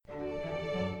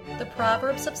The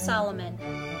Proverbs of Solomon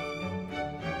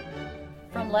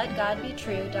from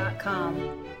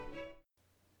LetGodBetrue.com.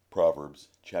 Proverbs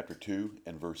chapter 2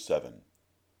 and verse 7.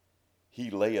 He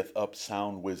layeth up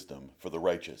sound wisdom for the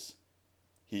righteous.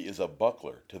 He is a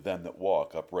buckler to them that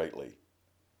walk uprightly.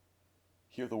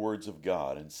 Hear the words of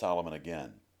God and Solomon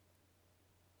again.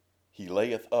 He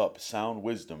layeth up sound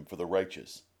wisdom for the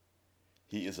righteous.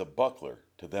 He is a buckler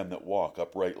to them that walk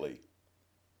uprightly.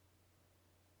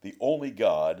 The only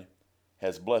God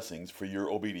has blessings for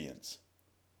your obedience,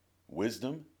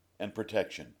 wisdom and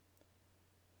protection.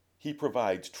 He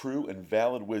provides true and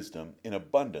valid wisdom in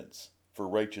abundance for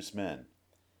righteous men.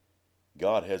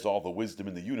 God has all the wisdom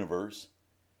in the universe,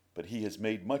 but He has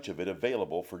made much of it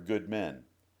available for good men.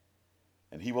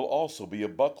 And He will also be a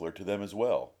buckler to them as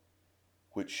well,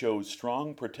 which shows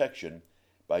strong protection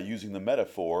by using the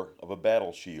metaphor of a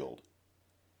battle shield.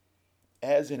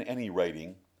 As in any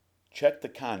writing, check the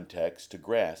context to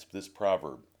grasp this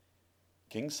proverb.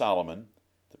 King Solomon,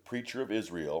 the preacher of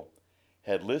Israel,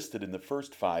 had listed in the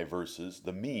first 5 verses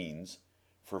the means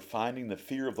for finding the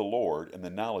fear of the Lord and the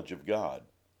knowledge of God.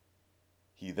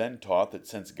 He then taught that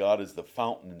since God is the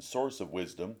fountain and source of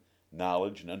wisdom,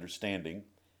 knowledge, and understanding,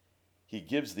 He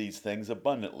gives these things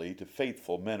abundantly to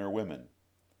faithful men or women.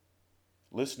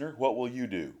 Listener, what will you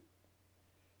do?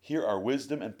 Here are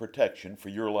wisdom and protection for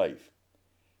your life.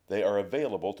 They are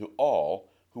available to all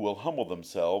who will humble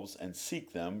themselves and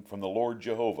seek them from the Lord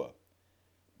Jehovah,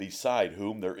 beside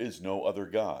whom there is no other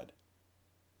God.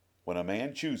 When a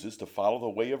man chooses to follow the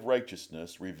way of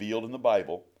righteousness revealed in the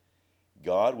Bible,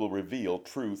 God will reveal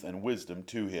truth and wisdom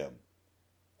to him.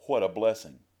 What a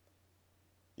blessing!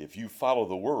 If you follow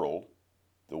the world,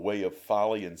 the way of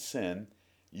folly and sin,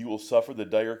 you will suffer the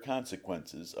dire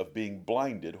consequences of being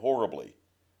blinded horribly,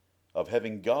 of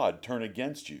having God turn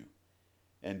against you,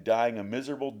 and dying a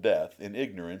miserable death in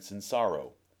ignorance and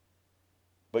sorrow.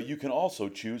 But you can also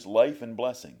choose life and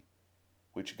blessing,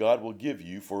 which God will give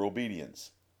you for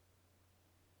obedience.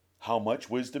 How much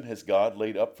wisdom has God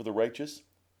laid up for the righteous?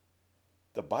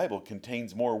 The Bible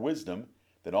contains more wisdom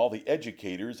than all the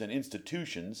educators and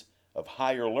institutions of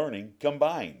higher learning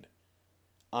combined.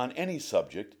 On any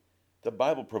subject, the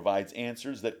Bible provides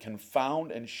answers that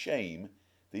confound and shame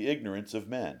the ignorance of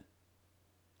men.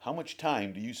 How much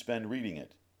time do you spend reading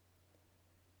it?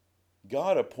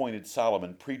 God appointed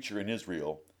Solomon preacher in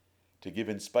Israel to give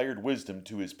inspired wisdom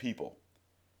to His people,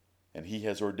 and He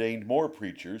has ordained more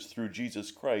preachers through Jesus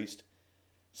Christ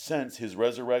since His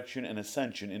resurrection and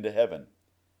ascension into heaven.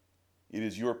 It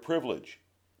is your privilege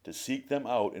to seek them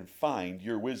out and find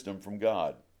your wisdom from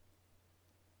God.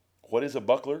 What is a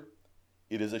buckler?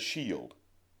 It is a shield.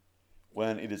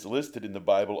 When it is listed in the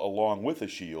Bible along with a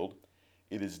shield,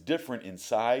 it is different in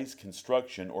size,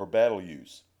 construction, or battle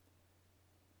use.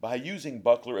 By using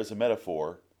buckler as a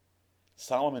metaphor,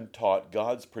 Solomon taught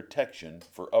God's protection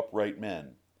for upright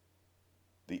men.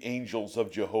 The angels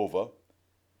of Jehovah,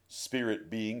 spirit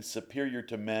beings superior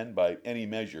to men by any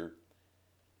measure,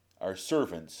 are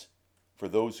servants for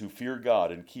those who fear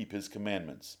God and keep His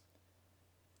commandments.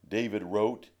 David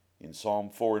wrote in Psalm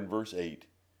 4 and verse 8,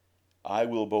 I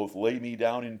will both lay me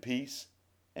down in peace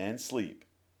and sleep,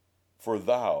 for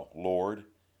Thou, Lord,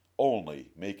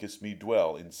 only makest me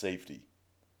dwell in safety.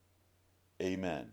 Amen.